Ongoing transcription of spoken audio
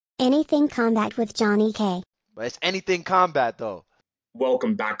Anything Combat with Johnny K. But it's anything combat though.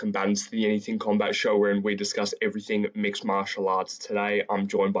 Welcome back, combatants, to the Anything Combat Show, wherein we discuss everything mixed martial arts. Today, I'm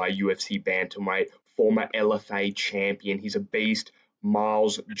joined by UFC bantamweight, former LFA champion. He's a beast,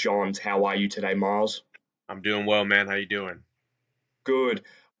 Miles Johns. How are you today, Miles? I'm doing well, man. How you doing? Good.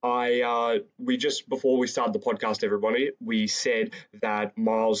 We just before we started the podcast, everybody, we said that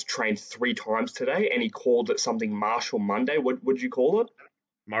Miles trained 3 times today, and he called it something Martial Monday. What would you call it?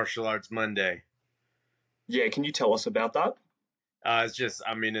 Martial Arts Monday. Yeah, can you tell us about that? It's just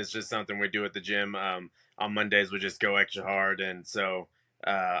something we do at the gym. On Mondays, we just go extra hard. And so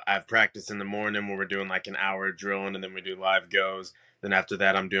I have practice in the morning where we're doing like an hour of drilling, and then we do live goes. Then after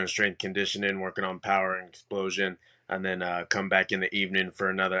that, I'm doing strength conditioning, working on power and explosion, and then come back in the evening for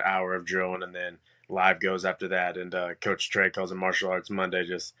another hour of drilling, and then live goes after that. And Coach Trey calls it Martial Arts Monday.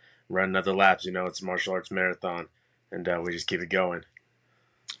 Just run another laps. It's a martial arts marathon, and we just keep it going.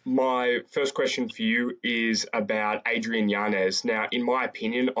 My first question for you is about Adrian Yanez. Now, in my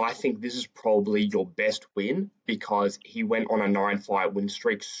opinion, I think this is probably your best win because he went on a 9 fight win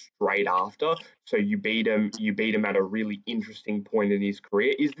streak straight after. So you beat him at a really interesting point in his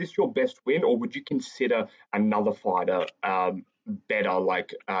career. Is this your best win, or would you consider another fighter better,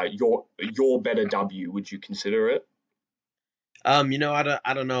 like your better W? Would you consider it? I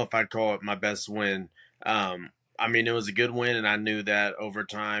don't know if I'd call it my best win. It was a good win, and I knew that over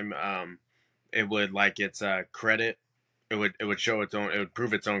time, it would like its credit. It would show its own. It would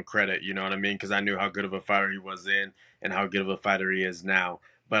prove its own credit. You know what I mean? Because I knew how good of a fighter he was then, and how good of a fighter he is now.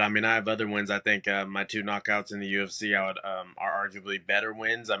 But I have other wins. I think my 2 knockouts in the UFC are arguably better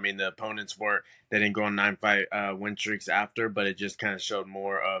wins. The opponents weren't. They didn't go on 9 fight win streaks after, but it just kind of showed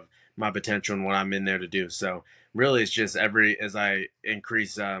more of my potential and what I'm in there to do. So really, it's just as I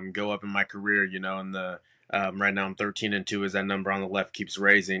increase, go up in my career, and the right now I'm 13-2. As that number on the left keeps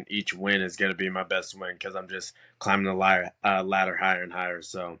raising, each win is going to be my best win because I'm just climbing the ladder higher and higher.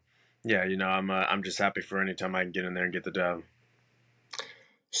 So, yeah, I'm just happy for any time I can get in there and get the dub.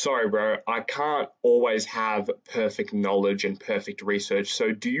 Sorry, bro, I can't always have perfect knowledge and perfect research.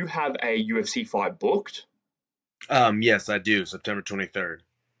 So, do you have a UFC fight booked? Yes, I do. September 23rd.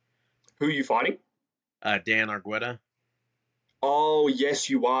 Who are you fighting? Dan Argueta. Oh, yes,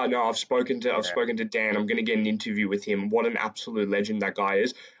 you are. No, I've Yeah. spoken to Dan. I'm gonna get an interview with him. What an absolute legend that guy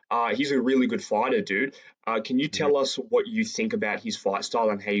is. He's a really good fighter, dude. Can you Mhm. tell us what you think about his fight style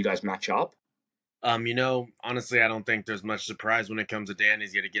and how you guys match up? Honestly, I don't think there's much surprise when it comes to Dan.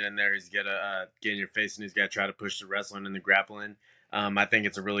 He's got to get in there. He's got to get in your face, and he's got to try to push the wrestling and the grappling. I think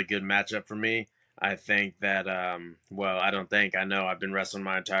it's a really good matchup for me. I think that, I don't think, I know I've been wrestling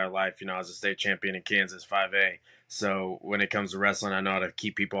my entire life. I was a state champion in Kansas 5A. So when it comes to wrestling, I know how to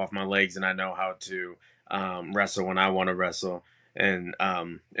keep people off my legs, and I know how to wrestle when I want to wrestle. And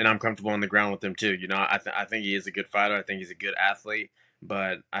I'm comfortable on the ground with him too. I think he is a good fighter. I think he's a good athlete,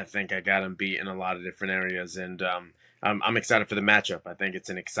 but I think I got him beat in a lot of different areas. And I'm excited for the matchup. I think it's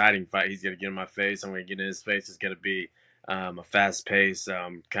an exciting fight. He's going to get in my face. I'm going to get in his face. It's going to be a fast pace,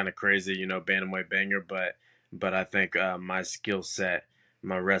 kind of crazy, bantamweight banger. But I think my skill set,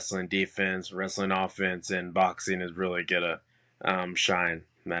 my wrestling defense, wrestling offense, and boxing is really going to shine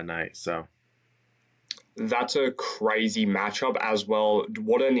that night. So. That's a crazy matchup as well.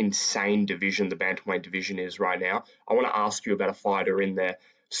 What an insane division the bantamweight division is right now. I want to ask you about a fighter in there.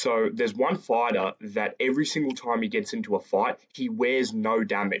 So there's one fighter that every single time he gets into a fight, he wears no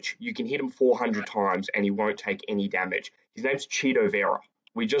damage. You can hit him 400 times and he won't take any damage. His name's Cheeto Vera.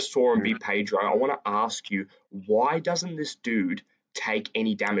 We just saw him beat Pedro. I want to ask you, why doesn't this dude take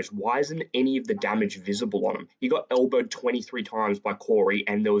any damage? Why isn't any of the damage visible on him? He got elbowed 23 times by Corey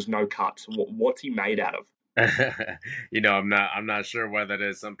and there was no cuts. What's he made out of? I'm not sure why that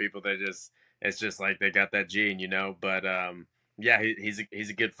is. Some people it's just like they got that gene. But yeah, he's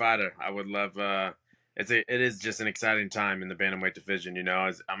a good fighter. I would love it is just an exciting time in the bantamweight division.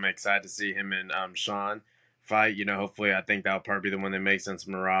 I'm excited to see him and Sean fight. Hopefully I think that'll probably be the one that makes sense.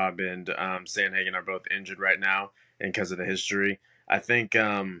 Marab and Sandhagen are both injured right now, and because of the history, I think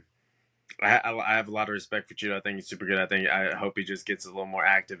I have a lot of respect for Cheeto. I think he's super good. I hope he just gets a little more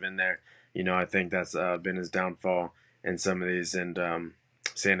active in there. I think that's been his downfall in some of these, and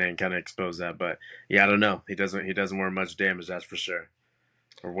Sandhagen kind of exposed that. But yeah, I don't know. He doesn't wear much damage, that's for sure.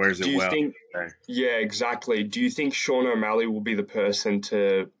 Or wears Do it you well. think, yeah, exactly. Do you think Sean O'Malley will be the person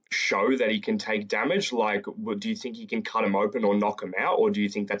to show that he can take damage? Like, do you think he can cut him open or knock him out, or do you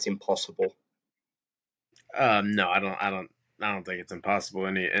think that's impossible? No, I don't think it's impossible.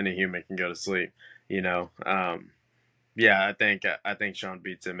 Any human can go to sleep. You know. Yeah, I think Sean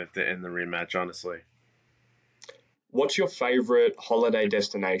beats him if in the rematch. Honestly. What's your favorite holiday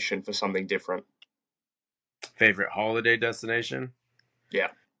destination for something different? Favorite holiday destination? Yeah.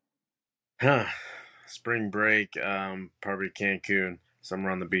 Huh. Spring break, probably Cancun,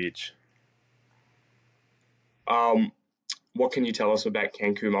 somewhere on the beach. Um, what can you tell us about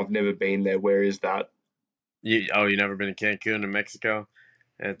Cancun? I've never been there. Where is that? You never been to Cancun in Mexico?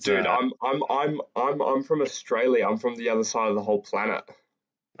 It's Dude, I'm from Australia. I'm from the other side of the whole planet.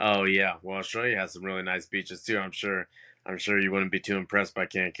 oh yeah. Well, Australia has some really nice beaches too. I'm sure you wouldn't be too impressed by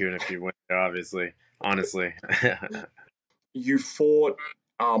Cancun if you went there. Obviously, honestly. You fought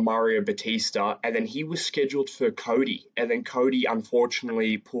Mario Batista, and then he was scheduled for Cody, and then Cody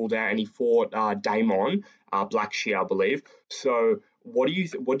unfortunately pulled out, and he fought Damon, Black Shear, I believe. So, what do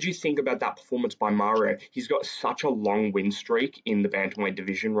you think about that performance by Mario? He's got such a long win streak in the bantamweight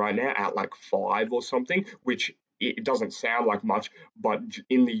division right now, at like 5 or something, which it doesn't sound like much, but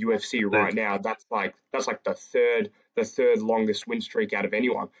in the UFC right now, that's like the third longest win streak out of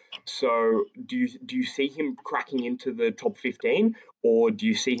anyone. So do you see him cracking into the top 15, or do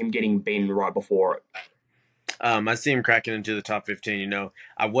you see him getting beaten right before it? I see him cracking into the top 15.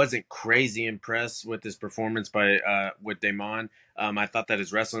 I wasn't crazy impressed with his performance by with Damon. I thought that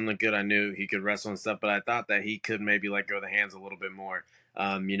his wrestling looked good. I knew he could wrestle and stuff, but I thought that he could maybe let go of the hands a little bit more.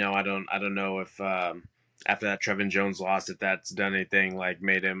 I don't know if after that Trevin Jones loss, if that's done anything like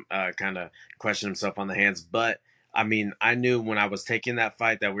made him kind of question himself on the hands. But I mean, I knew when I was taking that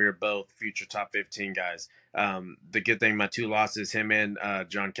fight that we were both future top 15 guys. The good thing, my two losses, him and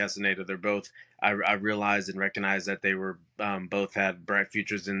John Castaneda, they're both I realized and recognized that they were both had bright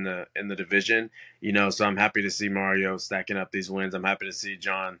futures in the division. So I'm happy to see Mario stacking up these wins. I'm happy to see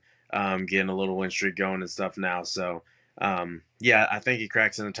John getting a little win streak going and stuff now. So yeah, I think he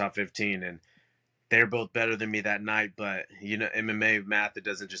cracks in the top 15, and they're both better than me that night. But MMA math, it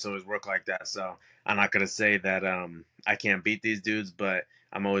doesn't just always work like that. So I'm not gonna say that I can't beat these dudes, but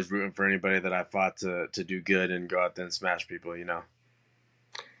I'm always rooting for anybody that I fought to do good and go out there and smash people.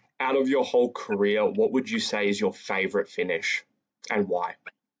 Out of your whole career, what would you say is your favorite finish and why?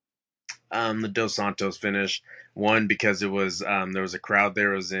 The Dos Santos finish. One, because it was there was a crowd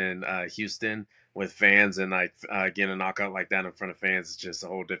there. It was in Houston with fans, and like getting a knockout like that in front of fans is just a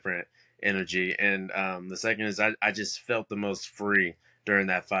whole different energy. And the second is I just felt the most free during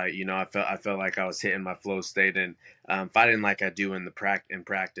that fight. I felt like I was hitting my flow state and fighting like I do in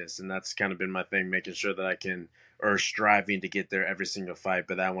practice, and that's kind of been my thing, making sure that I can or striving to get there every single fight.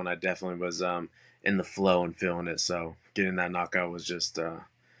 But that one I definitely was in the flow and feeling it. So getting that knockout was just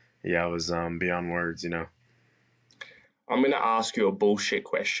yeah, it was beyond words. I'm going to ask you a bullshit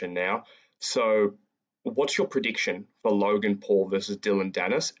question now. So, what's your prediction for Logan Paul versus Dylan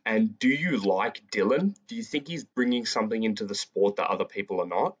Dennis? And do you like Dylan? Do you think he's bringing something into the sport that other people are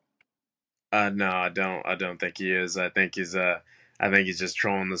not? No, I don't. I don't think he is. I think he's just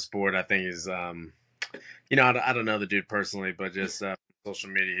trolling the sport. I think he's I don't know the dude personally, but just social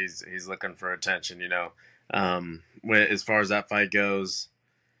media, he's looking for attention. As far as that fight goes,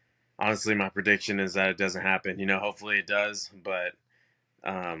 honestly, my prediction is that it doesn't happen. Hopefully it does, but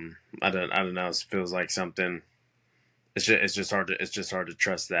I don't know. It feels like something. It's just hard to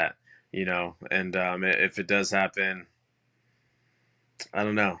trust that. And if it does happen, I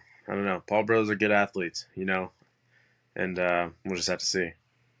don't know. I don't know. Paul Bros are good athletes, and we'll just have to see.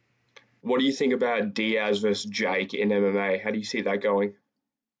 What do you think about Diaz versus Jake in MMA? How do you see that going?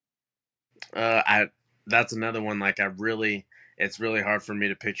 I That's another one. Like it's really hard for me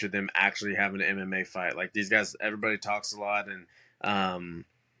to picture them actually having an MMA fight. Like these guys, everybody talks a lot um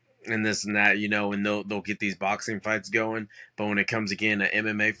and this and that, and they'll get these boxing fights going, but when it comes again an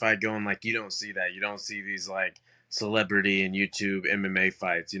MMA fight going, like you don't see that. You don't see these like celebrity and YouTube MMA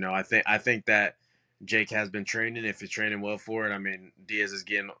fights. I think that Jake has been training if he's training well for it. I mean, Diaz is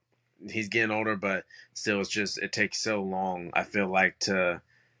getting older, but still it takes so long, I feel like, to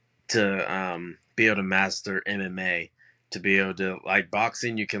be able to master MMA, to be able to like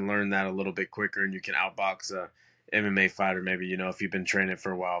boxing. You can learn that a little bit quicker, and you can outbox a MMA fighter. Maybe if you've been training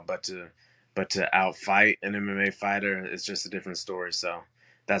for a while, but to outfight an MMA fighter, it's just a different story. So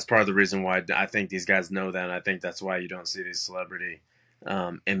that's part of the reason why I think these guys know that. And I think that's why you don't see these celebrity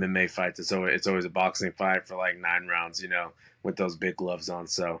MMA fights. It's always a boxing fight for like 9 rounds, with those big gloves on.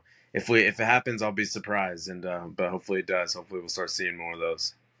 So if it happens, I'll be surprised, and but hopefully it does. Hopefully we'll start seeing more of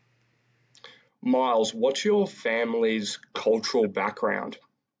those. Miles, what's your family's cultural background?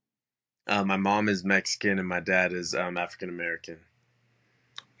 My mom is Mexican and my dad is African American.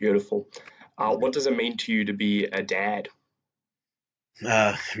 Beautiful. What does it mean to you to be a dad?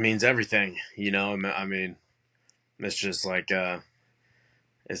 It means everything. I mean, it's just like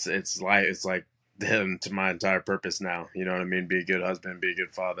it's like him to my entire purpose now. You know what I mean? Be a good husband, be a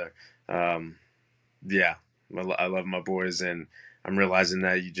good father. Um, yeah, I love my boys, and I'm realizing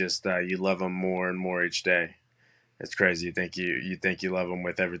that you love them more and more each day. It's crazy. You think you love them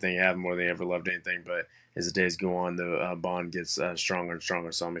with everything you have more than you ever loved anything, but as the days go on, the bond gets stronger and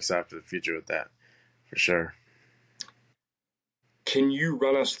stronger. So I'm excited for the future with that, for sure. Can you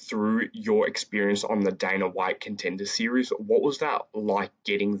run us through your experience on the Dana White Contender Series? What was that like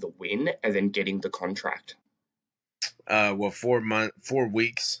getting the win and then getting the contract? Well, 4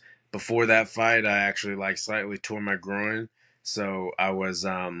 weeks before that fight, I actually like slightly tore my groin, so I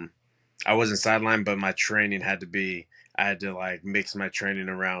wasn't sidelined, but my training had to be. I had to like mix my training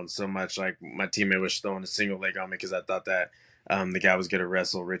around so much. Like my teammate was throwing a single leg on me because I thought that the guy was gonna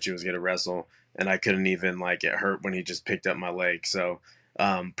wrestle, Richie was gonna wrestle, and I couldn't even like it hurt when he just picked up my leg. So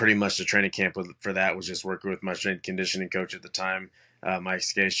pretty much the training camp for that was just working with my strength conditioning coach at the time, Mike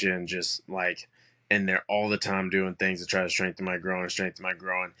Scatia, and just like in there all the time doing things to try to strengthen my groin, strengthen my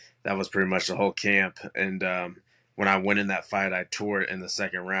groin. That was pretty much the whole camp, and when I went in that fight, I tore it in the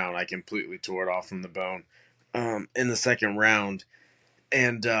second round. I completely tore it off from the bone in the second round.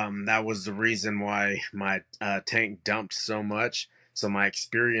 And that was the reason why my tank dumped so much. So my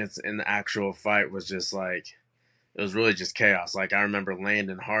experience in the actual fight was just like, it was really just chaos. Like I remember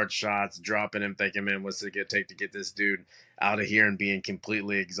landing hard shots, dropping him, thinking, man, what's it gonna take to get this dude out of here, and being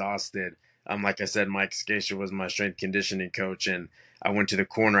completely exhausted. Like I said, Mike Scatia was my strength conditioning coach, and I went to the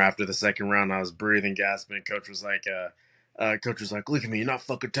corner after the second round. I was breathing, gasping. Coach was like, look at me, you're not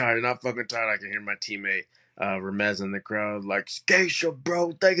fucking tired, you're not fucking tired. I could hear my teammate Ramez in the crowd like, Scatia,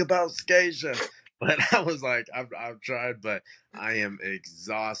 bro, think about Scatia. But I was like, I've tried, but I am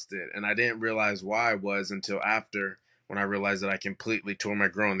exhausted. And I didn't realize why I was until after, when I realized that I completely tore my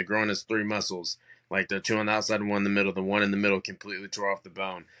groin. The groin is three muscles, like the two on the outside and one in the middle. The one in the middle completely tore off the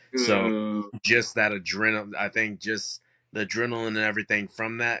bone. So just that adrenaline, I think just the adrenaline and everything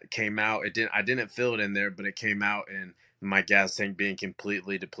from that came out. I didn't feel it in there, but it came out in my gas tank being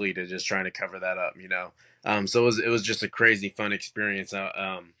completely depleted, just trying to cover that up, you know? So it was just a crazy fun experience.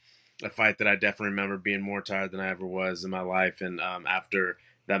 A fight that I definitely remember being more tired than I ever was in my life. And after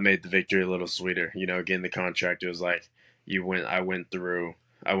that, made the victory a little sweeter. You know, getting the contract, it was like I went through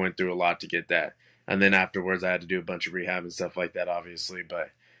a lot to get that. And then afterwards, I had to do a bunch of rehab and stuff like that, obviously.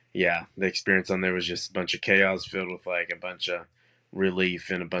 But yeah, the experience on there was just a bunch of chaos filled with like a bunch of relief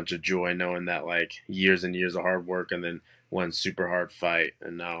and a bunch of joy, knowing that like years and years of hard work and then one super hard fight,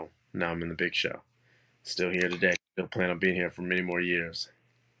 and now I'm in the big show. Still here today. Still plan on being here for many more years.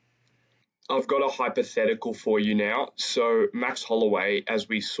 I've got a hypothetical for you now. So Max Holloway, as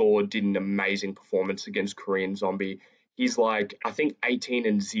we saw, did an amazing performance against Korean Zombie. He's like, I think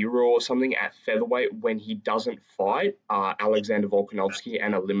 18-0 or something at featherweight when he doesn't fight Alexander Volkanovski,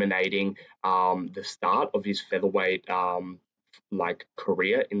 and eliminating the start of his featherweight like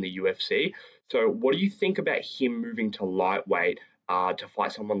career in the UFC. So what do you think about him moving to lightweight to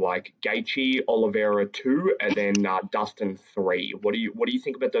fight someone like Gaethje, Oliveira 2, and then Dustin 3? What do you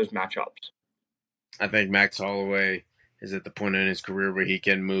think about those matchups? I think Max Holloway is at the point in his career where he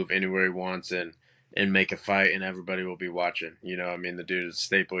can move anywhere he wants and make a fight, and everybody will be watching. You know, I mean, the dude is a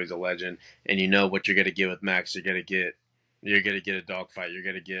staple. He's a legend, and you know what you're gonna get with Max. You're gonna get a dogfight. You're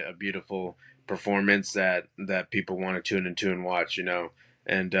gonna get a beautiful performance that people want to tune and watch. You know,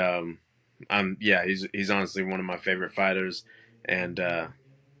 and yeah, he's honestly one of my favorite fighters, and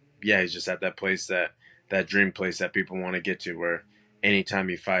yeah, he's just at that place that dream place that people want to get to, where anytime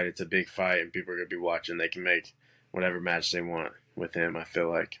you fight, it's a big fight and people are gonna be watching. They can make whatever match they want with him. I feel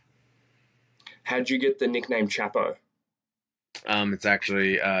like How'd you get the nickname Chapo? it's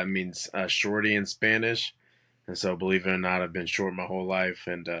actually means shorty in Spanish, and so believe it or not, I've been short my whole life,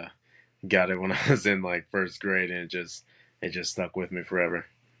 and got it when I was in like first grade, and it just stuck with me forever.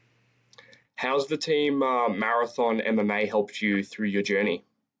 How's the team Marathon MMA helped you through your journey?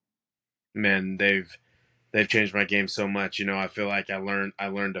 Man, they've changed my game so much. You know, I feel like I learned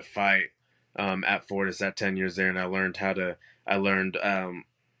to fight at Fortis at 10 years there, and I learned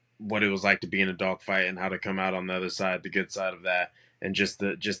what it was like to be in a dogfight and how to come out on the other side, the good side of that, and just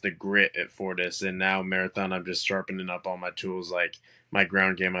the grit at Fortis. And now Marathon, I'm just sharpening up all my tools, like my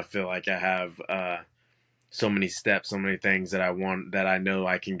ground game. I feel like I have so many steps, so many things that I want, that I know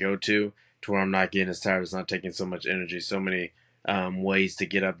I can go to where I'm not getting as tired. It's not taking so much energy. So many ways to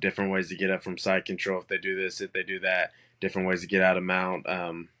get up, different ways to get up from side control. If they do this, if they do that, different ways to get out of mount,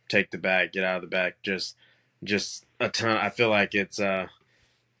 take the back, get out of the back. Just a ton. I feel like it's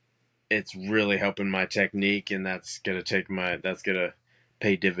really helping my technique, and that's gonna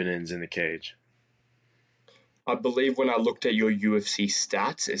pay dividends in the cage. I believe when I looked at your UFC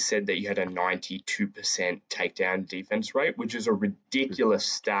stats, it said that you had a 92% takedown defense rate, which is a ridiculous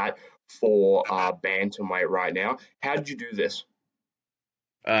stat for bantamweight right now. How did you do this?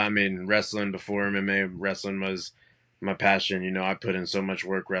 I mean, wrestling before MMA, wrestling was my passion. I put in so much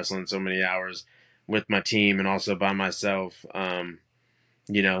work wrestling, so many hours with my team and also by myself.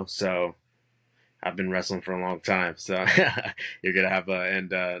 So I've been wrestling for a long time. So you're gonna have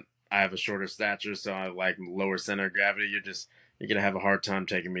I have a shorter stature, so I like lower center of gravity. You're gonna have a hard time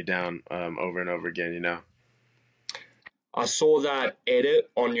taking me down over and over again. I saw that edit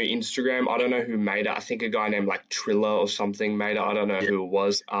on your Instagram. I don't know who made it. I think a guy named like Triller or something made it. I don't know Yeah, who it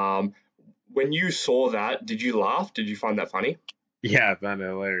was. When you saw that, did you laugh? Did you find that funny? yeah, I found it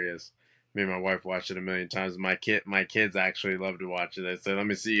hilarious. Me and my wife watched it a million times. My kids actually love to watch it. They said, "Let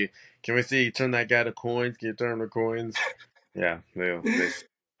me see. Can we see you turn that guy to coins? Can you turn him to coins?" Yeah, they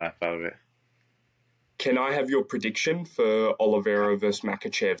laugh out of it. Can I have your prediction for Oliveira versus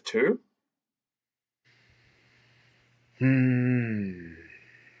Makachev too? Hmm.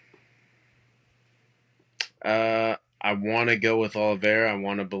 I want to go with Oliveira. I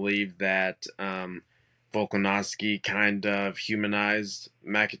want to believe that Volkanovski kind of humanized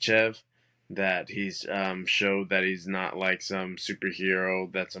Makachev, that he's showed that he's not like some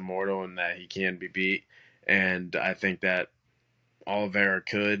superhero that's immortal and that he can be beat. And I think that Oliveira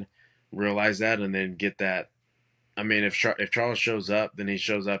could realize that and then get that. I mean, if Charles shows up, then he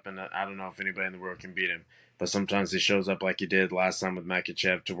shows up, and I don't know if anybody in the world can beat him. But sometimes he shows up like he did last time with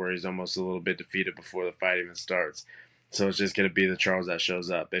Makachev, to where he's almost a little bit defeated before the fight even starts. So it's just gonna be the Charles that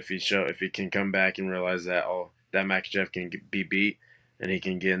shows up. If he can come back and realize that that Makachev can be beat, and he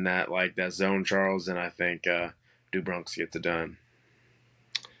can get in that zone Charles, then I think Dubronx gets it done.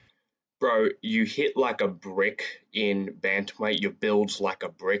 Bro, you hit like a brick in bantamweight. Your build's like a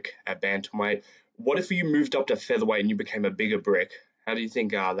brick at bantamweight. What if you moved up to featherweight and you became a bigger brick? How do you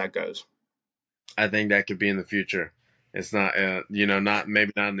think that goes? I think that could be in the future. It's not, not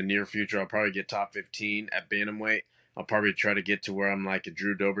maybe not in the near future. I'll probably get top 15 at bantamweight. I'll probably try to get to where I'm like a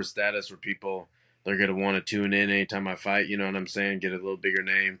Drew Dober status, where people they're gonna want to tune in anytime I fight. You know what I'm saying? Get a little bigger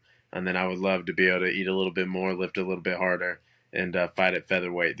name, and then I would love to be able to eat a little bit more, lift a little bit harder, and fight at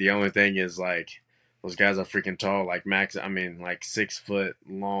featherweight. The only thing is like those guys are freaking tall, like Max. I mean, like 6 foot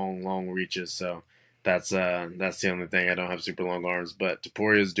long reaches. So that's the only thing. I don't have super long arms, but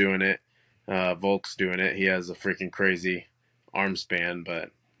Toporia's doing it. Volk's doing it. He has a freaking crazy arm span,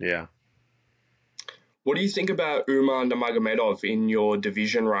 but yeah. What do you think about Umar Nurmagomedov in your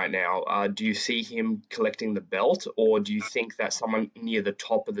division right now? Do you see him collecting the belt, or do you think that someone near the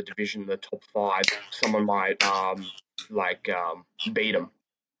top of the division, the top five, someone might beat him?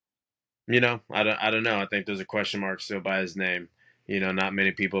 I don't know. I think there's a question mark still by his name. Not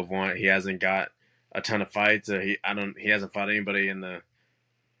many people have won. He hasn't got a ton of fights. He hasn't fought anybody in the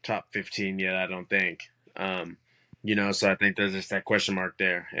top 15 yet. I don't think. So I think there's just that question mark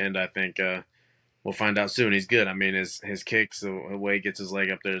there, and I think we'll find out soon. He's good. I mean, his kicks, the way he gets his leg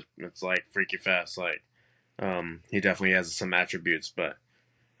up there, it's like freaky fast. Like, he definitely has some attributes, but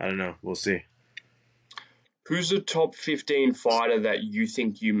I don't know. We'll see. Who's the top 15 fighter that you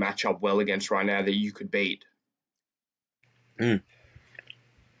think you match up well against right now that you could beat? Mm,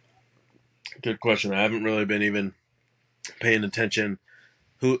 good question. I haven't really been even paying attention.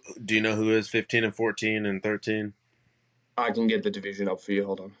 Who do you know who is 15 and 14 and 13? I can get the division up for you.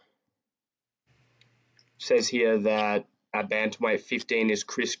 Hold on. Says here that at bantamweight 15 is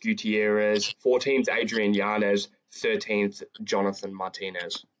Chris Gutierrez, 14 is Adrian Yanez, 13th Jonathan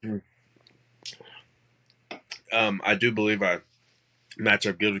Martinez. I do believe I match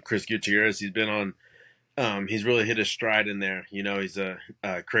up good with Chris Gutierrez. He's been on. He's really hit his stride in there. He's a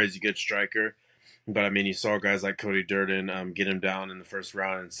crazy good striker. But I mean, you saw guys like Cody Durden get him down in the first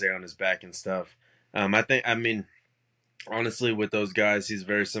round and stay on his back and stuff. I mean, honestly, with those guys, he's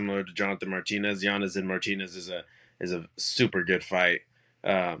very similar to Jonathan Martinez. Giannis and Martinez is a super good fight.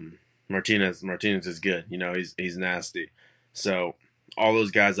 Martinez is good. He's nasty. So all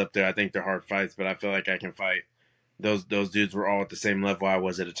those guys up there, I think they're hard fights, but I feel like I can fight. Those dudes were all at the same level I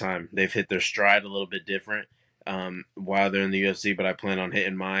was at a time. They've hit their stride a little bit different while they're in the UFC, but I plan on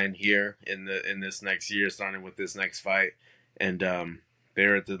hitting mine here in this next year, starting with this next fight. And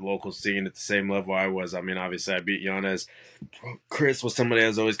they're at the local scene at the same level I was. I mean, obviously, I beat Yanez. Chris was somebody I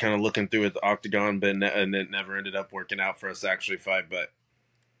was always kind of looking through at the octagon, but and it never ended up working out for us to actually fight. But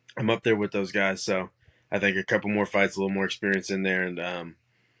I'm up there with those guys, so I think a couple more fights, a little more experience in there, and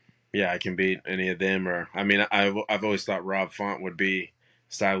yeah, I can beat any of them. Or I mean, I've always thought Rob Font would be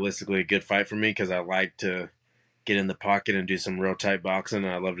stylistically a good fight for me because I like to get in the pocket and do some real tight boxing,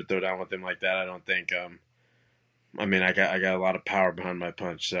 and I love to throw down with him like that. I don't think I mean, I got a lot of power behind my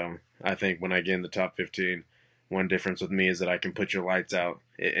punch. So I think when I get in the top 15, one difference with me is that I can put your lights out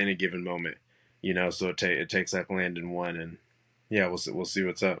at any given moment. So it takes that Landon one, and yeah, we'll see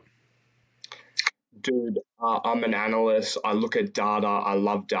what's up. Dude, I'm an analyst. I look at data. I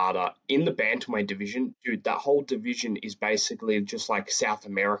love data. In the bantamweight division, dude, that whole division is basically just like South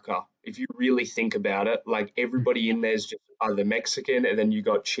America. If you really think about it, like everybody in there is just either Mexican, and then you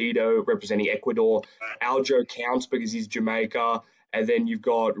got Cheeto representing Ecuador. Aljo counts because he's Jamaica, and then you've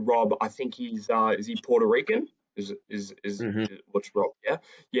got Rob. I think he's is he Puerto Rican? Hmm. What's Rob? Yeah,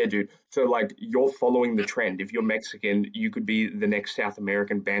 yeah, dude. So like you're following the trend. If you're Mexican, you could be the next South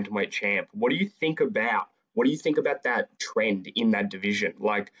American bantamweight champ. What do you think about that trend in that division?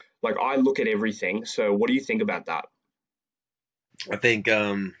 Like I look at everything. So what do you think about that? I think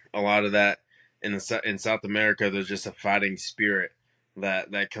a lot of that in South America, there's just a fighting spirit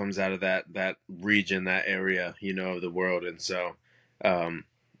that comes out of that region, that area, of the world, and so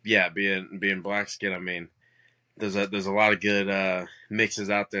yeah, being black skin, I mean, there's a lot of good mixes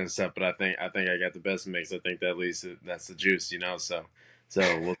out there and stuff, but I think I got the best mix. I think that at least that's the juice. So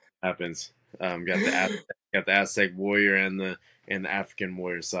what happens? Got the Aztec warrior and the African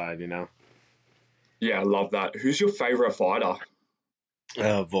warrior side. Yeah, I love that. Who's your favorite fighter?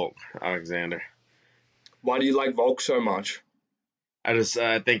 Volk Alexander. Why do you like Volk so much? I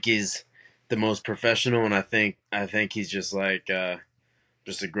think he's the most professional, and I think he's just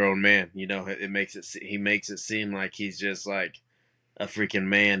a grown man. He makes it seem like he's just like a freaking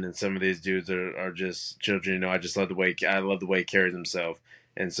man, and some of these dudes are just children. I love the way he carries himself,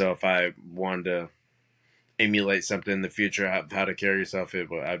 and so if I wanted to emulate something in the future of how to carry yourself,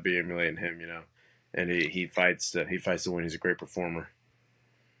 I'd be emulating him. And he fights to win. He's a great performer.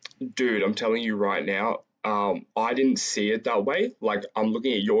 Dude, I'm telling you right now, I didn't see it that way. Like, I'm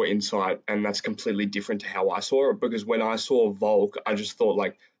looking at your insight, and that's completely different to how I saw it. Because when I saw Volk, I just thought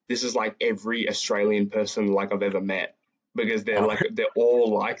like this is like every Australian person like I've ever met. Because they're Oh, like they're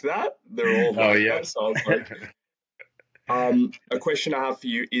all like that. They're all oh like yeah. that. So I was like, a question I have for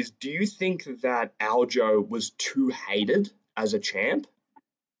you is: do you think that Aljo was too hated as a champ?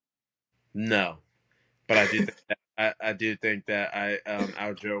 No, but I do think that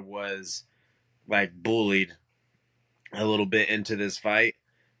Aljo was like bullied a little bit into this fight.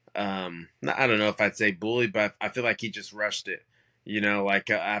 I don't know if I'd say bullied, but I feel like he just rushed it. Like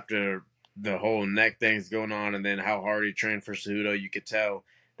after the whole neck thing's going on, and then how hard he trained for Cejudo, you could tell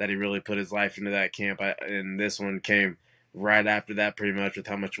that he really put his life into that camp. And this one came right after that, pretty much with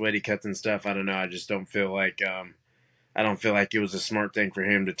how much weight he cuts and stuff. I don't know. I just don't feel like it was a smart thing for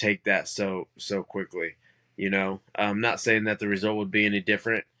him to take that so quickly. I'm not saying that the result would be any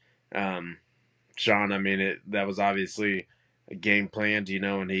different. Um, Sean, I mean, that was obviously a game planned,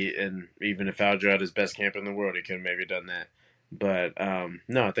 and even if Aljo had his best camp in the world, he could have maybe done that. But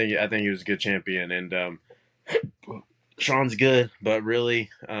no, I think he was a good champion, and Sean's good. But really,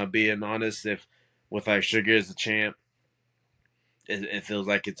 being honest, if with like Sugar as the champ, it feels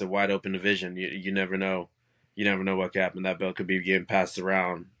like it's a wide open division. You never know. You never know what could happen. That belt could be getting passed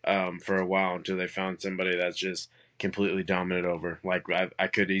around for a while until they found somebody that's just completely dominant over. Like I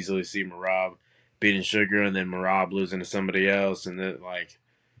could easily see Marab beating Sugar, and then Marab losing to somebody else, and then like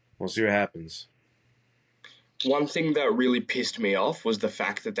we'll see what happens. One thing that really pissed me off was the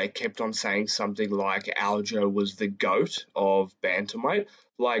fact that they kept on saying something like Aljo was the goat of bantamweight.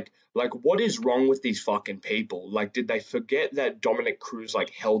 Like, what is wrong with these fucking people? Like, did they forget that Dominic Cruz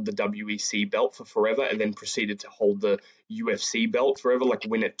like held the WEC belt for forever and then proceeded to hold the UFC belt forever, like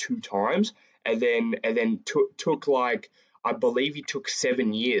win it two times, and then took like I believe he took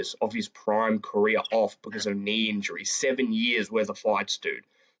 7 years of his prime career off because of knee injuries. 7 years worth of fights, dude.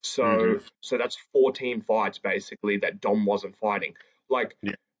 Hmm. So that's 14 fights basically that Dom wasn't fighting. Like,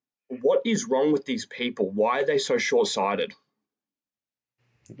 Yeah, what is wrong with these people? Why are they so short-sighted?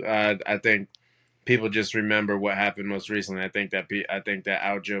 I think people just remember what happened most recently. I think that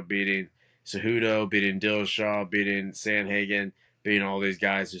Aljo beating Cejudo, beating Dillashaw, beating Sanhagen, beating all these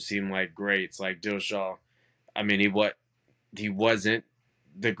guys who seem like greats, like Dillashaw. I mean, he wasn't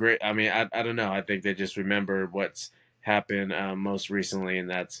the great. I mean, I don't know. I think they just remember what's happened most recently, and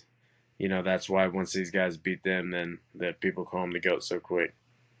that's why once these guys beat them, then that people call him the goat so quick.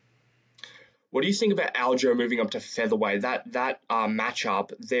 What do you think about Aljo moving up to featherweight? That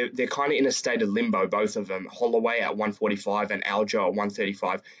matchup, they're kind of in a state of limbo, both of them. Holloway at 145 and Aljo at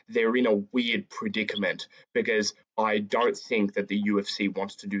 135. They're in a weird predicament because I don't think that the UFC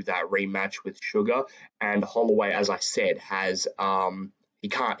wants to do that rematch with Sugar. And Holloway, as I said, has He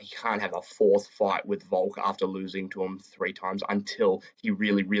can't have a fourth fight with Volk after losing to him 3 times until he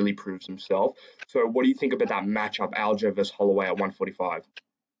really, really proves himself. So what do you think about that matchup, Aljo versus Holloway at 145?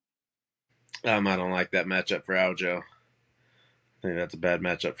 I don't like that matchup for Aljo. I think that's a bad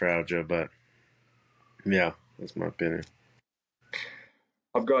matchup for Aljo, but yeah, that's my opinion.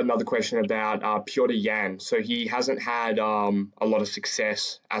 I've got another question about Piotr Yan. So he hasn't had a lot of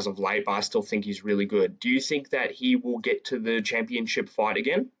success as of late, but I still think he's really good. Do you think that he will get to the championship fight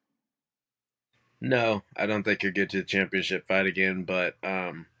again? No, I don't think he'll get to the championship fight again, but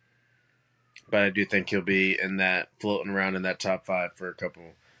I do think he'll be in that floating around in that top 5 for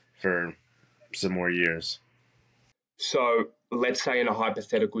some more years. So let's say in a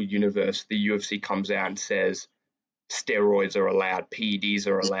hypothetical universe, the UFC comes out and says steroids are allowed, PEDs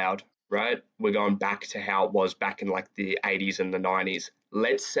are allowed, right? We're going back to how it was back in like the 80s and the 90s.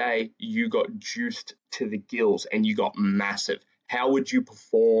 Let's say you got juiced to the gills and you got massive. How would you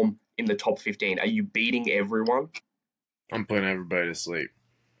perform in the top 15? Are you beating everyone? I'm putting everybody to sleep.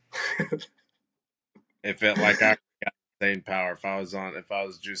 It felt like I got the same power. If I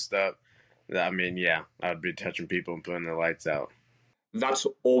was juiced up, I mean, yeah, I'd be touching people and putting the lights out. That's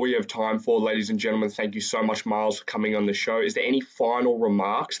all we have time for, ladies and gentlemen. Thank you so much, Miles, for coming on the show. Is there any final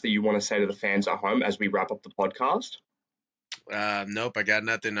remarks that you want to say to the fans at home as we wrap up the podcast? Nope, I got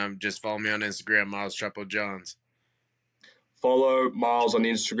nothing. Just follow me on Instagram, Miles JOHNS. Follow Miles on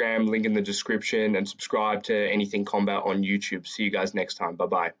Instagram, link in the description, and subscribe to Anything Combat on YouTube. See you guys next time.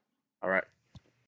 Bye-bye. All right.